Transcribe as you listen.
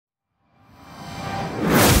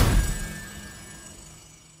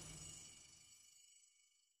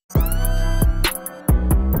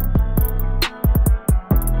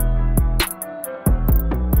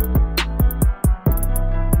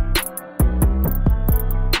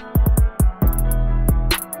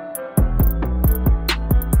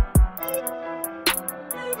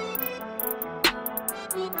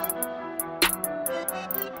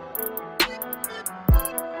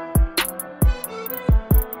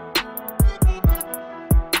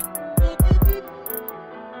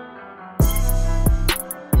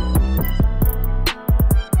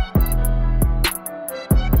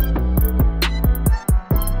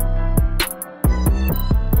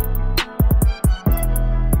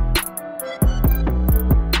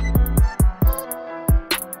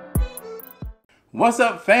What's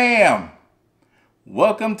up, fam?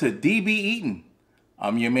 Welcome to DB Eatin.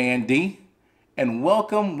 I'm your man D, and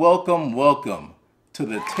welcome to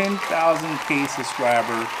the 10,000K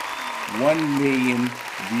subscriber, 1 million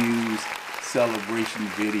views celebration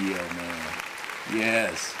video, man.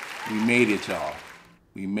 Yes, we made it, y'all.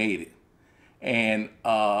 We made it. And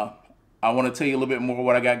I want to tell you a little bit more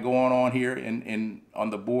what I got going on here on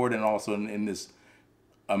the board and also in this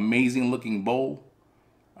amazing looking bowl.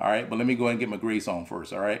 All right, but let me go ahead and get my grace on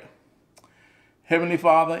first, all right? Heavenly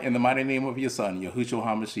Father, in the mighty name of your Son, Yahushua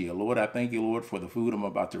HaMashiach, Lord, I thank you, Lord, for the food I'm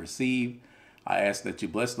about to receive. I ask that you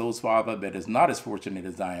bless those, Father, that is not as fortunate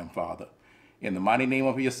as I am, Father. In the mighty name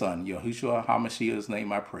of your Son, Yahushua HaMashiach's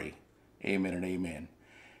name I pray. Amen and amen.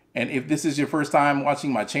 And if this is your first time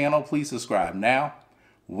watching my channel, please subscribe now.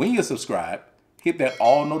 When you subscribe, hit that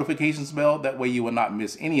all notifications bell. That way you will not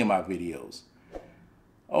miss any of my videos.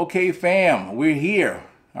 Okay, fam, we're here.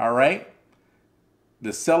 All right.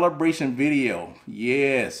 The celebration video.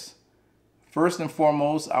 Yes. First and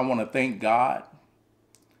foremost, I want to thank God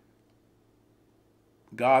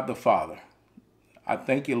the Father. I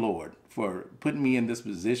thank you, Lord, for putting me in this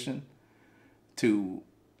position to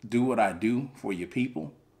do what I do for your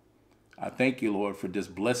people. I thank you, Lord, for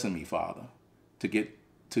just blessing me, Father, to get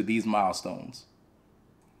to these milestones.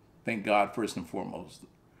 Thank God first and foremost.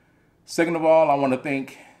 Second of all, I want to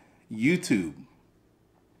thank YouTube.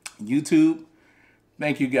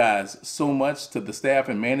 Thank you guys so much to the staff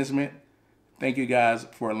and management. Thank you guys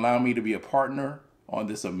for allowing me to be a partner on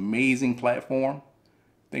this amazing platform.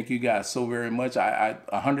 Thank you guys so very much.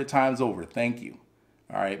 100 times over, thank you.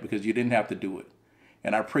 All right, because you didn't have to do it.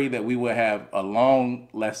 And I pray that we will have a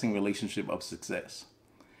long-lasting relationship of success.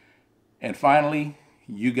 And finally,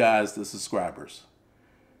 you guys, the subscribers.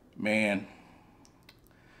 Man,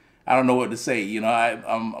 I don't know what to say. You know,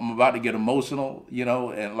 I'm about to get emotional, you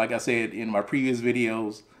know, and like I said in my previous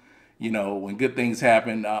videos, you know, when good things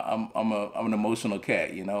happen, I'm an emotional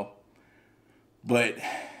cat, you know. But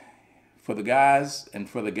for the guys and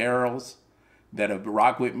for the girls that have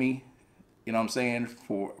rocked with me, you know what I'm saying,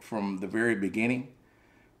 from the very beginning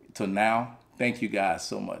to now, thank you guys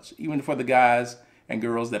so much. Even for the guys and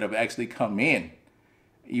girls that have actually come in,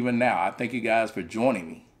 even now, I thank you guys for joining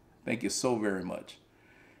me. Thank you so very much.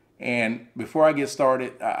 And before I get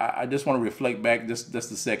started, I just want to reflect back just a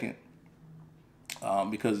second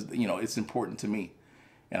because, you know, it's important to me.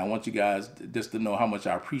 And I want you guys just to know how much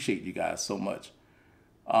I appreciate you guys so much.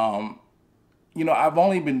 You know, I've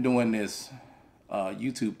only been doing this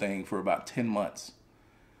YouTube thing for about 10 months.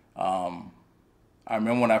 I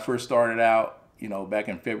remember when I first started out, you know, back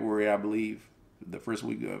in February, I believe, the first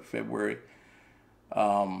week of February.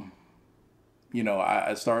 You know,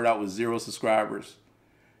 I started out with 0 subscribers.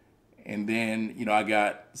 And then, you know, I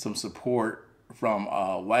got some support from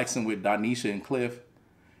Waxing with Donisha and Cliff.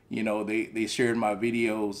 You know, they shared my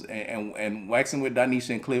videos. And Waxing with Donisha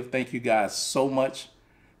and Cliff, thank you guys so much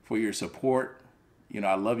for your support. You know,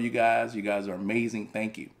 I love you guys. You guys are amazing.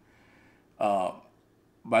 Thank you.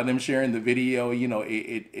 By them sharing the video, you know,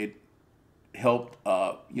 it helped,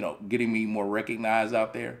 you know, getting me more recognized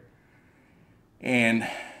out there. And,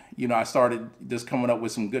 you know, I started just coming up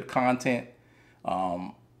with some good content.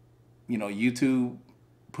 You know, YouTube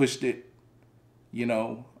pushed it, you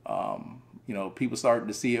know, people started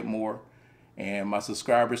to see it more, and my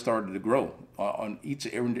subscribers started to grow on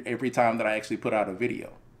every time that I actually put out a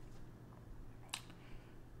video.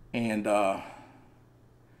 And,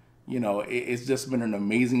 you know, it's just been an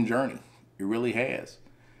amazing journey. It really has.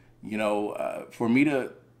 You know, for me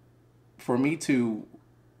to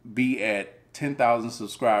be at 10,000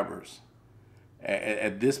 subscribers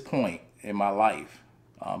at this point in my life,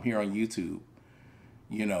 here on YouTube,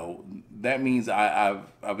 you know, that means I've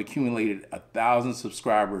accumulated 1,000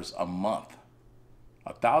 subscribers a month.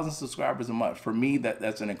 1,000 subscribers a month. For me,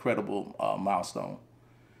 that's an incredible milestone.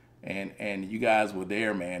 And you guys were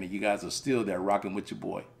there, man, and you guys are still there rocking with your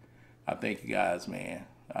boy. I thank you guys, man.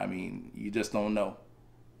 I mean, you just don't know,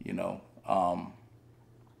 you know.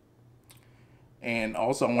 And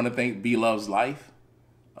also I want to thank B Loves Life,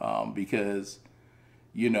 because,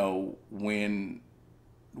 you know, when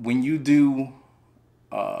you do,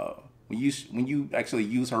 when you actually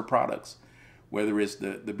use her products, whether it's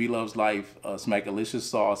the B Loves Life Smackalicious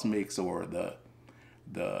sauce mix or the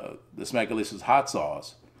Smackalicious hot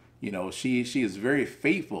sauce, you know, she is very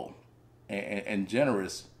faithful and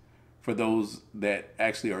generous for those that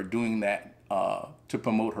actually are doing that to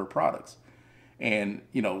promote her products. And,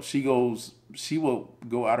 you know, she will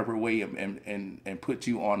go out of her way and put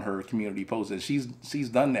you on her community posts. And she's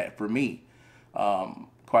done that for me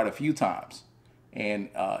quite a few times. And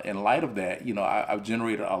in light of that, you know, I've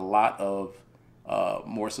generated a lot of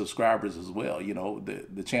more subscribers as well. You know,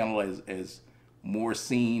 the channel is more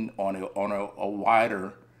seen on a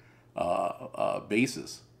wider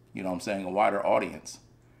basis. You know what I'm saying? A wider audience.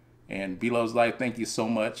 And Belove's Life, thank you so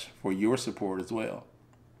much for your support as well.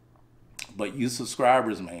 But you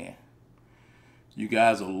subscribers, man, you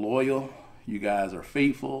guys are loyal, you guys are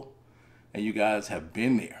faithful, and you guys have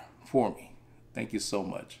been there for me. Thank you so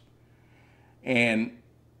much. And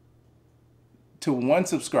to one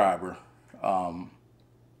subscriber,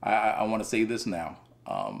 I want to say this now,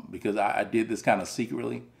 because I did this kind of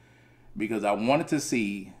secretly, because I wanted to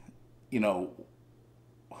see, you know,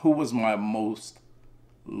 who was my most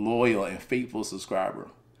loyal and faithful subscriber.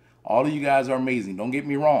 All of you guys are amazing, don't get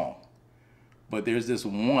me wrong, but there's this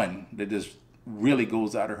one that just really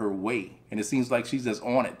goes out of her way, and it seems like she's just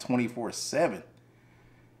on it 24/7.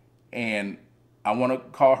 And I want to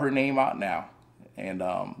call her name out now, and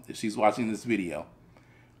if she's watching this video,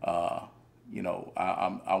 you know,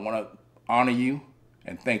 I want to honor you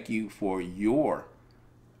and thank you for your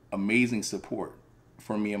amazing support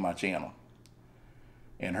for me and my channel.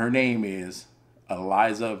 And her name is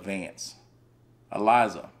Eliza Vance.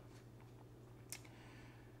 Eliza,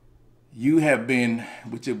 you have been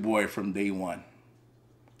with your boy from day one.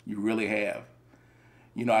 You really have.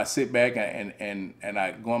 You know, I sit back and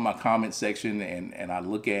I go in my comment section and I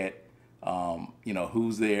look at, you know,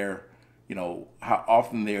 who's there, you know, how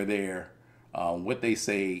often they're there, what they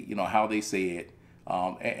say, you know, how they say it,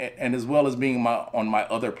 and as well as being on my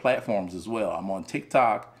other platforms as well. I'm on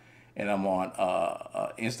TikTok and I'm on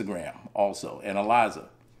Instagram also. And Eliza,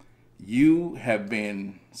 you have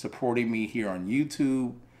been supporting me here on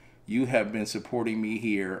YouTube. You have been supporting me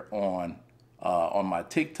here on my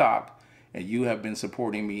TikTok, and you have been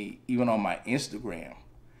supporting me even on my Instagram.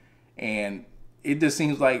 And it just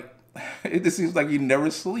seems like you never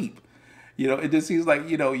sleep. You know, it just seems like,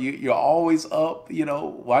 you know, you're always up, you know,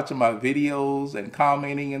 watching my videos and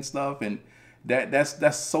commenting and stuff. And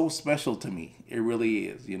that's so special to me. It really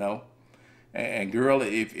is, you know. And girl,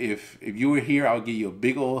 if you were here, I'll give you a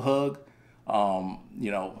big old hug.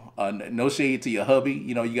 You know, no shade to your hubby.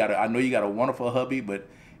 You know, I know you got a wonderful hubby, but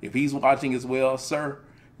if he's watching as well, sir,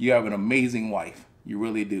 you have an amazing wife. You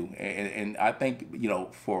really do. And I think, you know,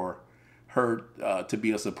 for her to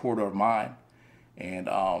be a supporter of mine. And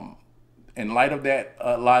in light of that,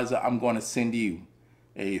 Liza, I'm going to send you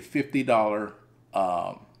a $50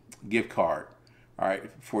 gift card, all right,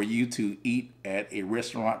 for you to eat at a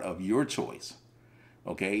restaurant of your choice.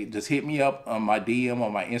 Okay, just hit me up on my DM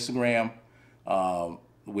on my Instagram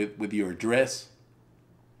with your address.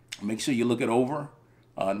 Make sure you look it over,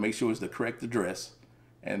 make sure it's the correct address,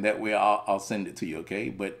 and that way I'll send it to you. Okay,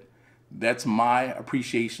 but that's my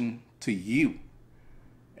appreciation to you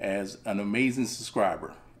as an amazing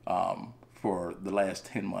subscriber for the last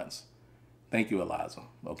 10 months. Thank you, Eliza.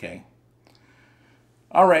 Okay.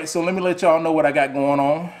 All right, so let me let y'all know what I got going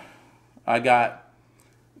on. I got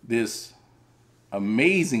this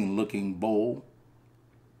amazing looking bowl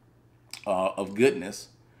of goodness,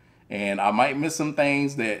 and I might miss some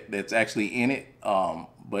things that's actually in it,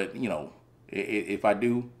 but you know, if I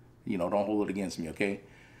do, you know, don't hold it against me. Okay.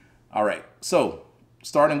 All right, so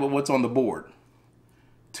starting with what's on the board: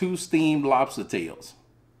 2 steamed lobster tails.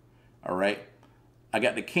 All right, I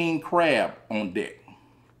got the king crab on deck.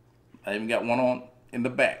 I even got one on in the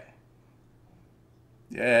back.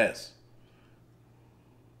 Yes.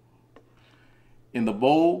 In the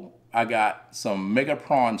bowl, I got some mega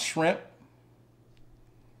prawn shrimp.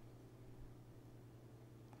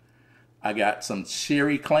 I got some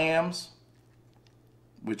cherry clams,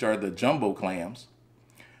 which are the jumbo clams.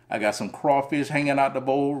 I got some crawfish hanging out the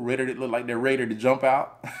bowl, ready to look like they're ready to jump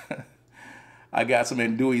out. I got some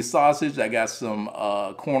andouille sausage. I got some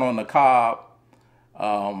corn on the cob.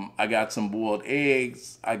 I got some boiled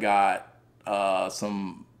eggs. I got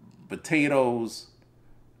some potatoes.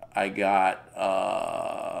 I got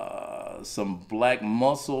some black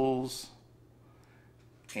mussels,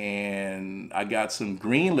 and I got some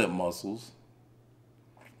green lip mussels,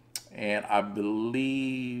 and I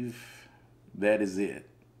believe that is it,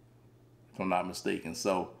 if I'm not mistaken.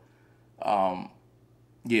 So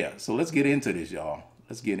yeah, so let's get into this, y'all.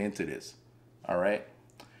 Let's get into this. All right.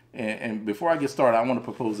 And before I get started, I want to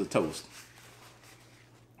propose a toast.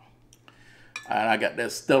 And I got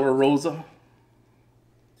that Stella Rosa,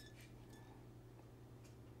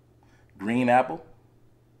 green apple.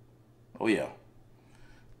 Oh yeah.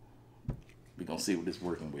 We're gonna see what this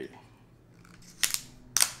working with.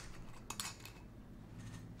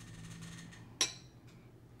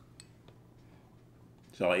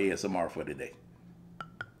 So ASMR for today.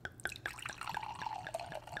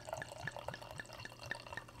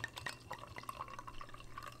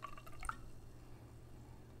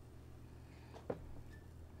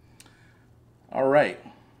 All right.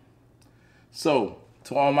 So,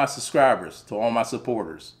 to all my subscribers, to all my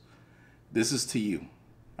supporters, this is to you.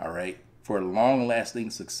 All right. For a long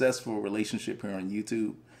lasting, successful relationship here on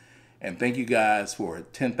YouTube. And thank you guys for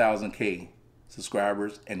 10,000K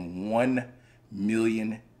subscribers and 1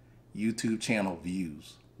 million YouTube channel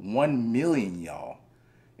views. 1 million, y'all,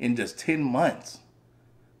 in just 10 months.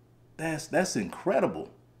 That's incredible.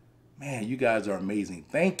 Man, you guys are amazing.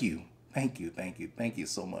 Thank you. Thank you. Thank you. Thank you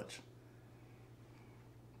so much.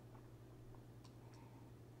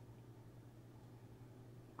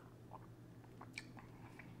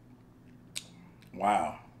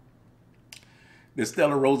 Wow. This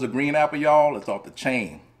Stella Rosa green apple, y'all, it's off the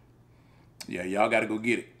chain. Yeah, y'all got to go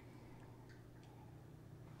get it.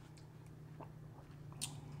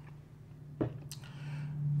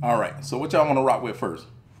 All right, so what y'all want to rock with first?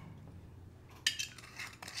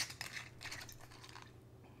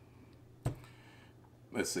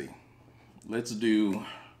 Let's see. Let's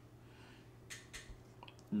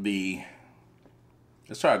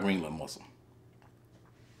try a green lemon mussel.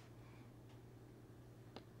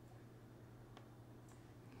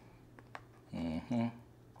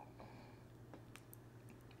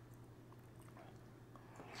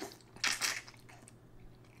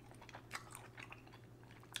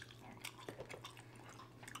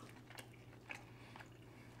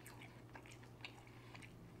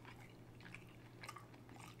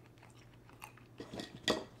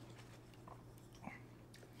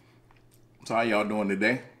 So how y'all doing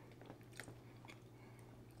today?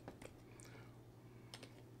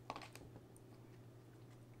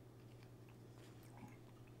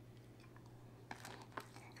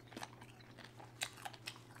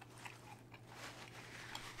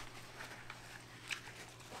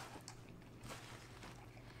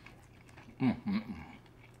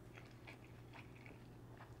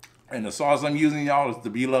 And the sauce I'm using, y'all, is the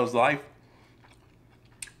Bee Loves Life.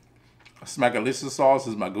 Smackalicious sauce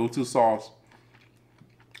is my go-to sauce.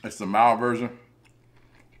 It's the mild version.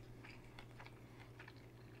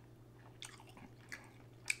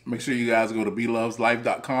 Make sure you guys go to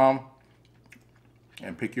beloveslife.com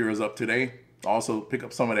and pick yours up today. Also, pick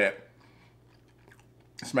up some of that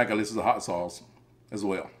Smackalicious hot sauce as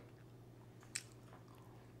well.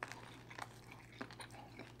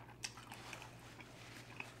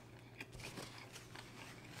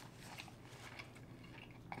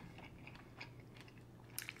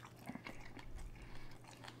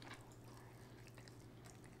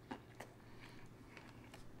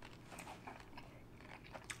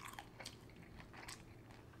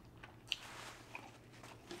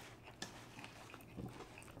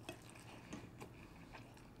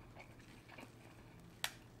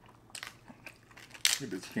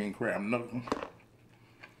 Look at this king crab knuckle.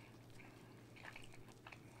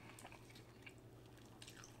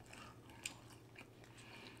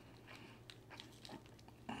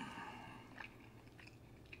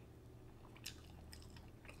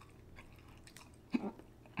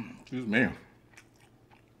 Excuse me.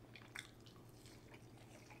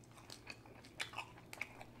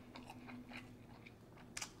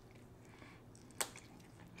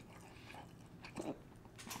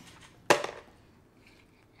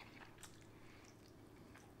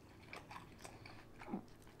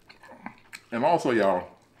 And also, y'all,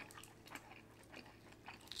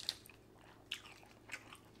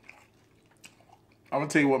 I'm gonna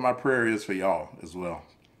tell you what my prayer is for y'all as well.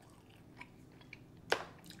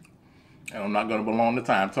 And I'm not gonna belong the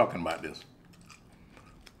time talking about this.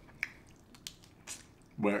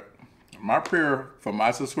 But my prayer for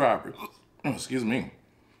my subscribers, excuse me,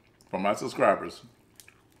 for my subscribers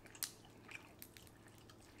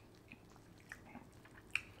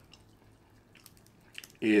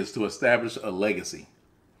is to establish a legacy.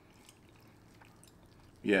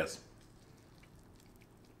 Yes.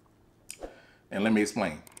 And let me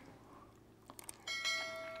explain.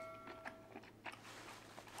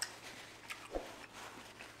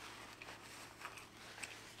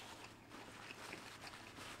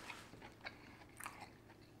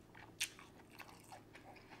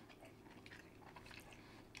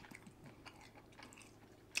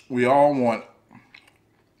 We all want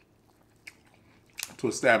to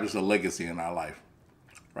establish a legacy in our life,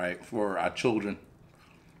 right? For our children,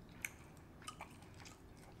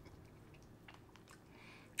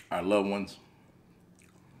 our loved ones.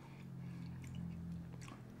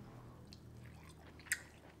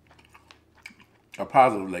 A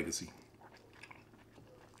positive legacy.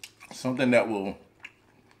 Something that will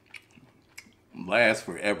last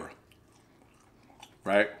forever,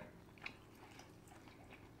 right?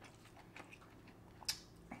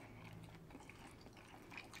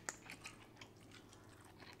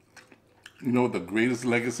 You You know what the greatest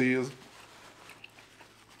legacy is?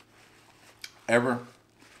 Ever?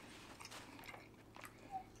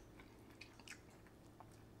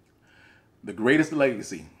 The greatest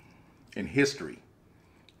legacy in history,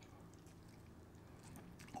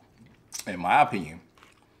 in my opinion,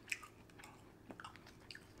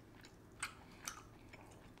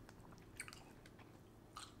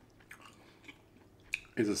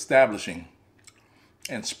 is establishing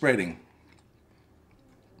and spreading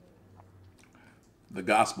the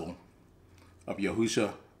gospel of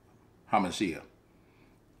Yahushua HaMashiach.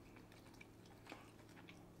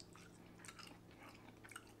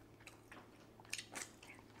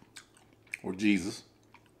 Or Jesus.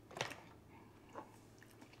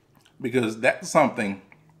 Because that's something,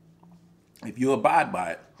 if you abide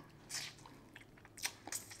by it,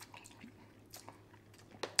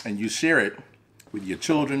 and you share it with your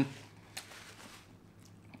children,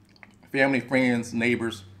 family, friends,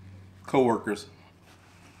 neighbors, co-workers,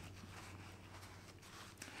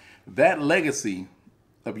 that legacy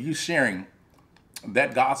of you sharing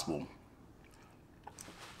that gospel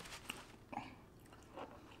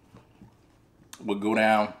will go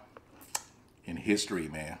down in history,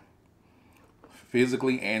 man.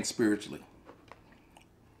 Physically and spiritually.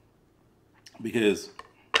 Because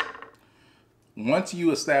once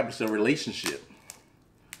you establish a relationship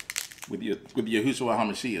with Yahushua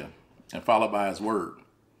HaMashiach and followed by his word,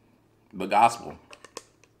 the gospel,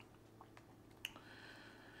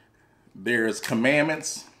 there's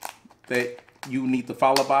commandments that you need to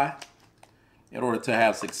follow by in order to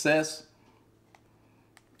have success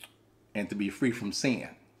and to be free from sin.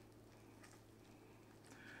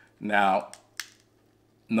 Now,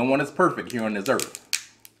 no one is perfect here on this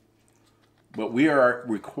earth, but we are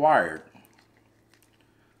required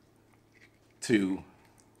to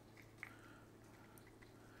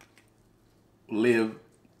live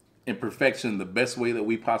in perfection the best way that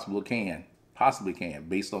we possibly can,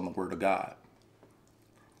 based on the word of God.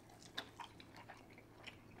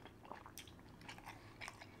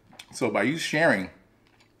 So by you sharing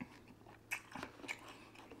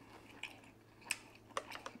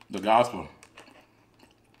the gospel,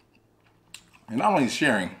 and not only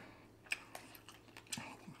sharing,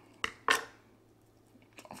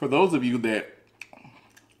 for those of you that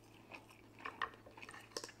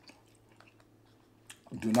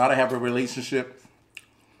do not have a relationship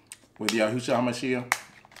with Yahushua HaMashiach,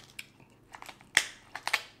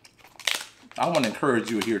 I want to encourage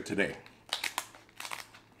you here today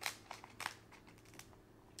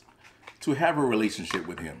to have a relationship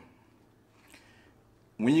with him.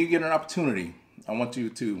 When you get an opportunity, I want you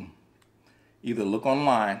to either look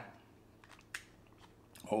online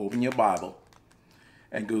or open your Bible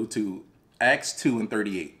and go to Acts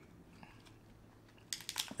 2:38.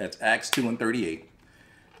 That's Acts 2:38.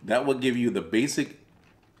 That will give you the basic,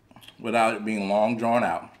 without it being long drawn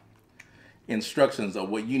out, instructions of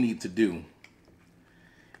what you need to do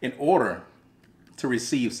in order to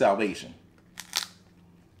receive salvation.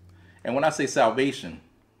 And when I say salvation,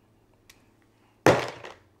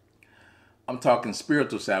 I'm talking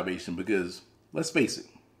spiritual salvation, because let's face it,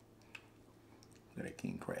 look at that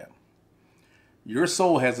king crab. Your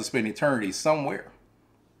soul has to spend eternity somewhere.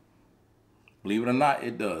 Believe it or not,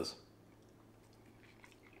 it does.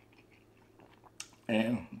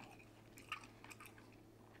 And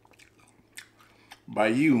by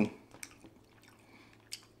you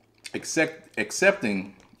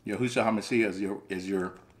accepting Yahushua HaMashiach as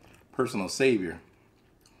your personal savior,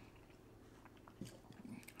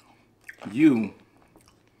 you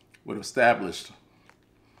would have established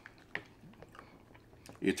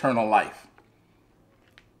eternal life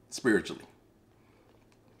spiritually.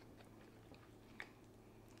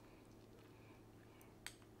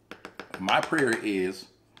 My prayer is,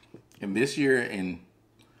 in this year, in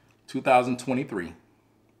 2023,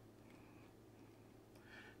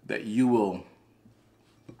 that you will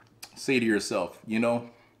say to yourself, you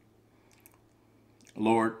know,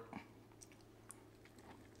 Lord,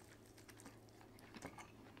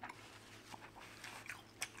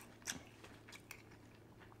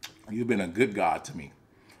 you've been a good God to me.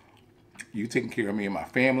 You've taken care of me and my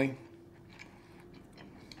family.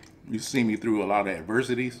 You've seen me through a lot of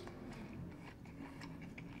adversities.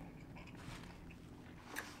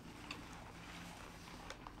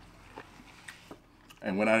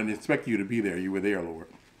 And when I didn't expect you to be there, you were there, Lord.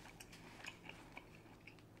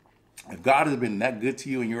 If God has been that good to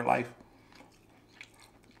you in your life,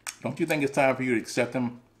 don't you think it's time for you to accept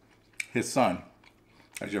him, his son,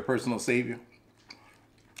 as your personal savior?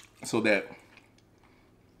 So that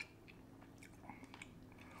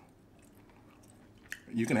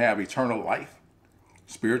you can have eternal life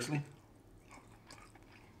spiritually?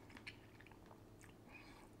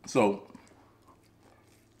 So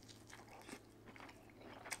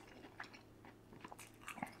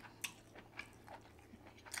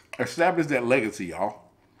establish that legacy, y'all.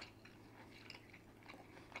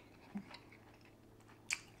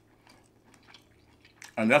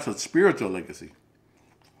 And that's a spiritual legacy.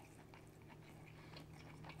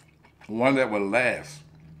 One that will last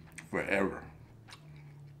forever.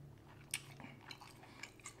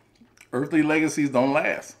 Earthly legacies don't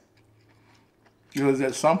last. Because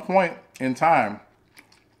at some point in time,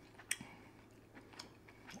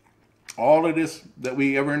 all of this that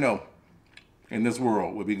we ever know in this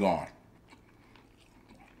world will be gone.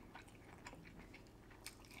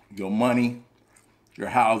 Your money, your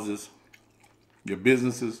houses, your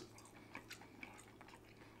businesses.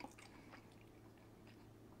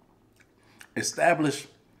 Establish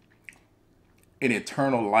an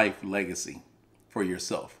eternal life legacy for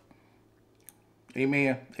yourself.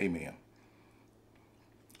 Amen. Amen.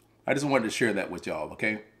 I just wanted to share that with y'all,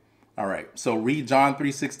 okay? All right. So read John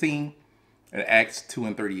 3:16 and Acts 2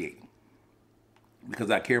 and 38.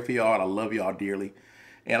 Because I care for y'all and I love y'all dearly.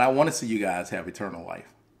 And I want to see you guys have eternal life.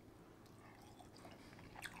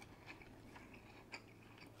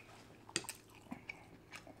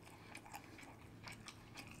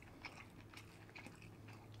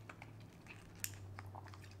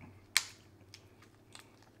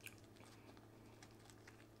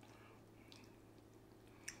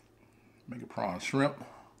 Make a prawn shrimp.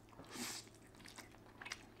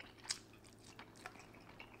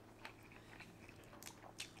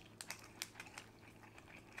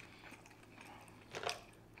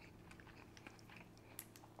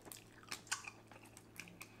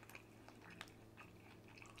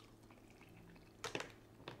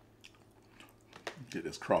 Get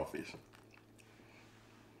this crawfish.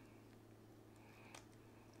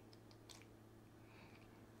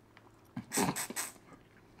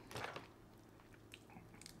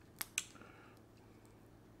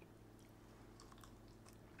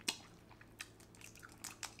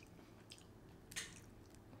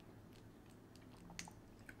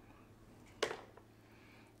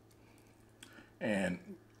 And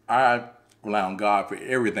I rely on God for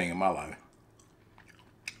everything in my life.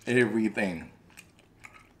 Everything.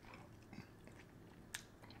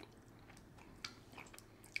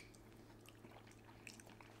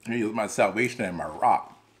 He is my salvation and my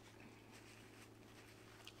rock.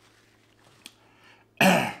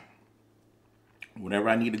 Whenever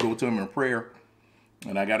I need to go to him in prayer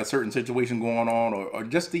and I got a certain situation going on, or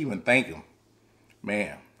just to even thank him,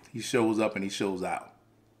 man, he shows up and he shows out.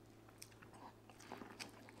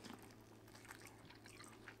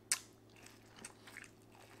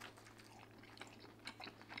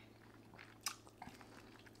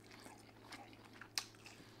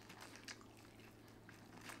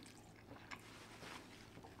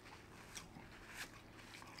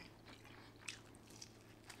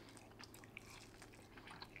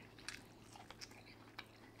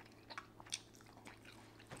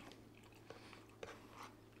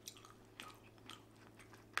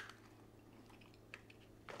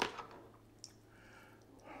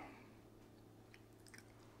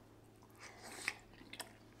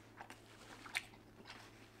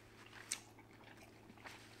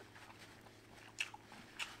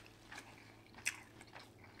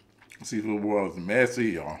 Seafood world is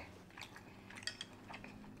messy, y'all.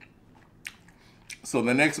 So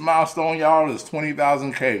the next milestone, y'all, is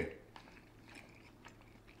 20,000K.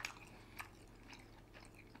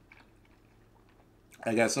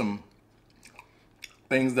 I got some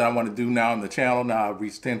things that I want to do now on the channel. Now I've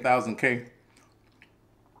reached 10,000K.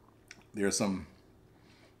 There's some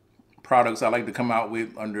products I like to come out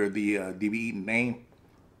with under the DB Eatin name.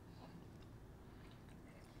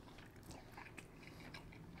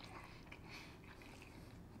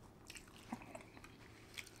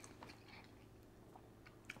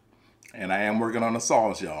 And I am working on a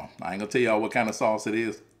sauce, y'all. I ain't gonna tell y'all what kind of sauce it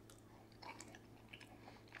is.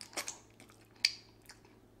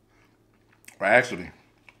 But actually,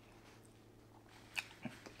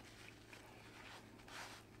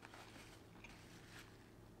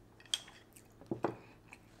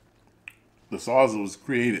 the sauce was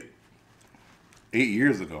created 8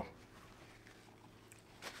 years ago.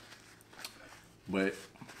 But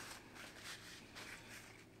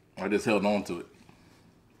I just held on to it.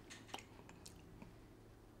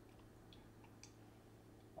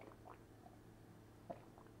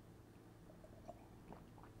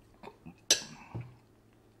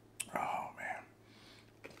 Oh, man.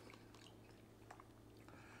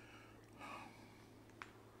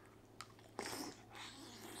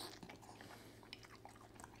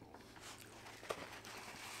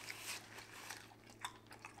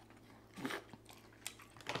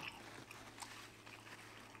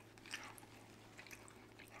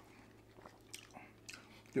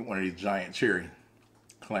 Get one of these giant cherry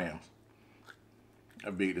clams.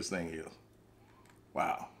 How big this thing is.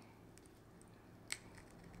 Wow.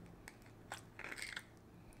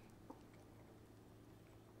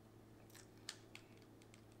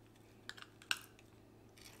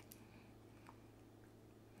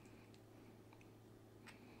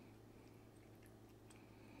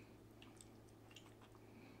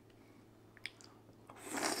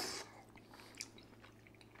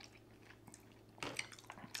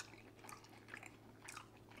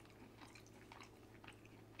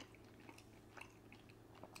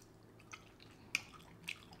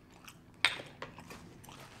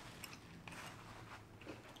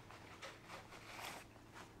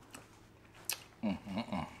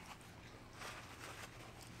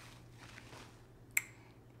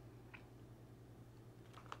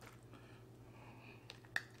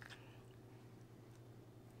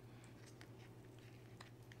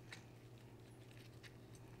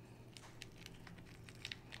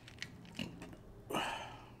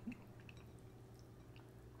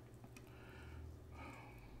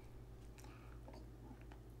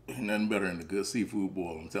 Ain't nothing better than a good seafood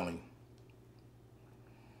boil, I'm telling you.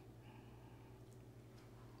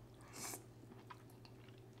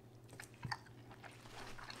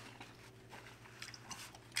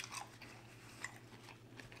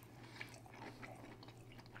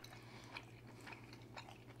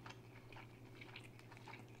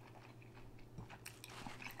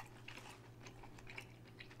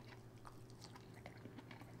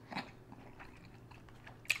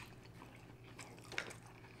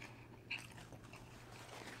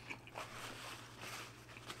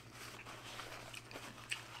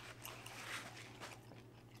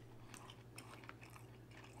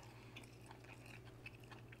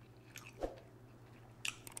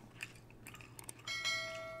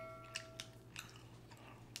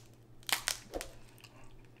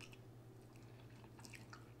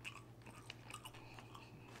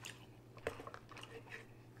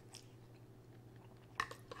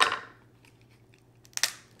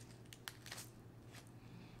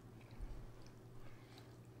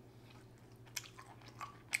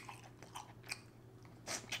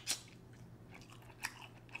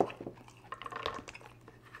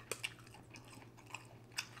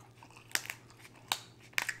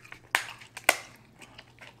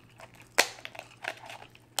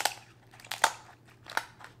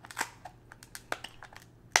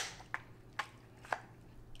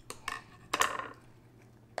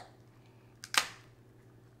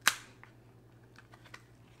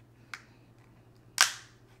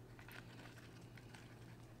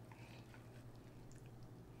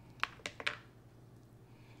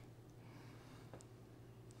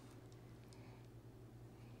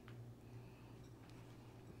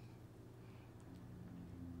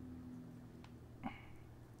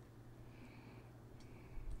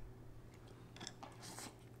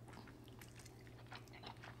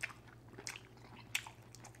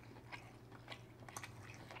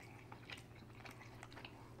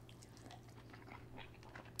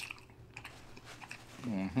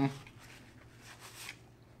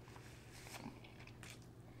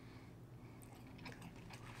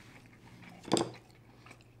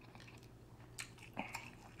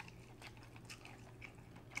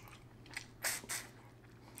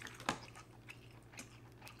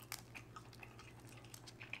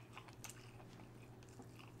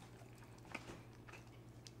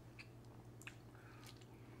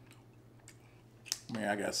 Man,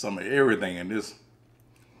 I got some of everything in this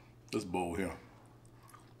bowl here.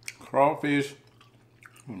 Crawfish,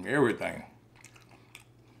 everything.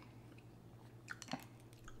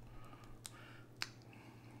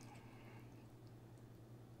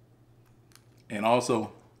 And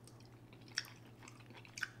also,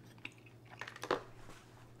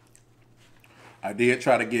 I did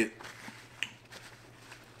try to get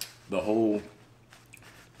the whole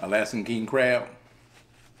Alaskan king crab,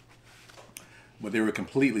 but they were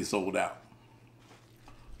completely sold out.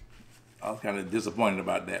 I was kind of disappointed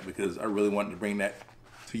about that because I really wanted to bring that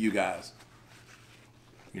to you guys,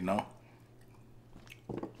 you know?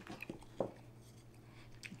 See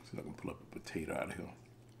if I can pull up a potato out of here.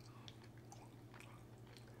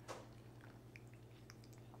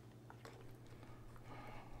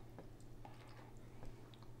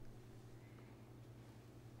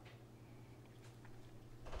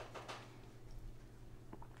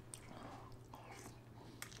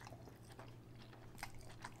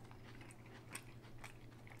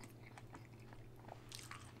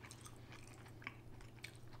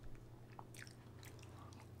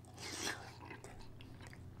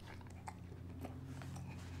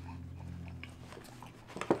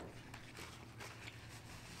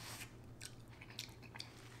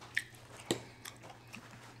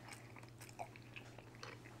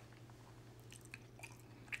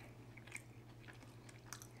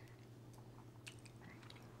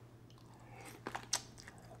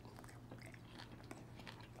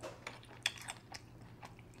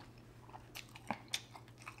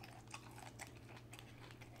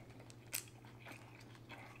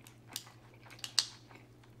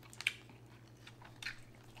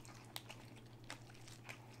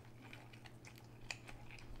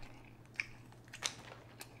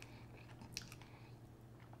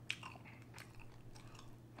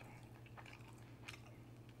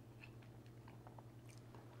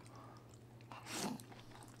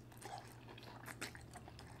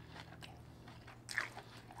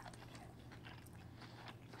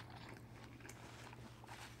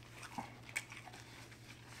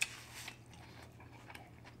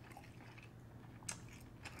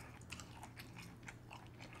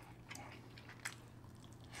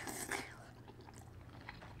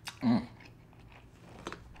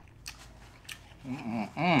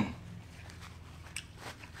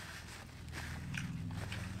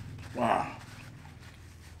 Wow.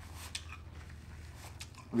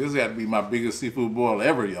 This got to be my biggest seafood boil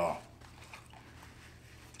ever, y'all.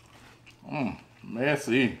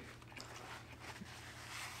 Merci.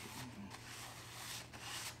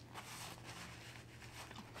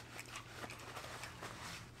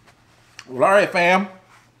 Well, all right, fam.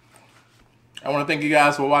 I want to thank you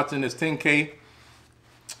guys for watching this 10K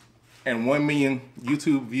and 1 million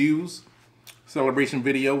YouTube views celebration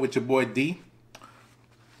video with your boy D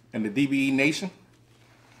and the DBE Nation.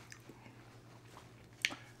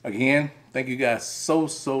 Again, thank you guys so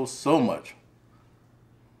much.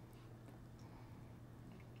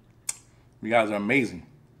 You guys are amazing.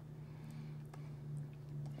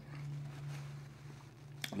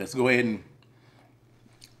 Let's go ahead and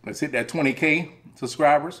let's hit that 20K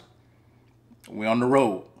subscribers. We're on the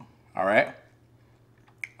road. All right.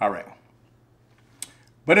 All right.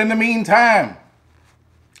 But in the meantime,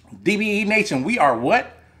 DBE Nation, we are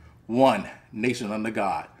what? One nation under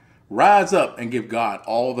God. Rise up and give God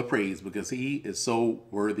all the praise because he is so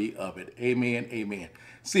worthy of it. Amen. Amen.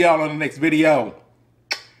 See y'all on the next video.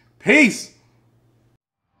 Peace.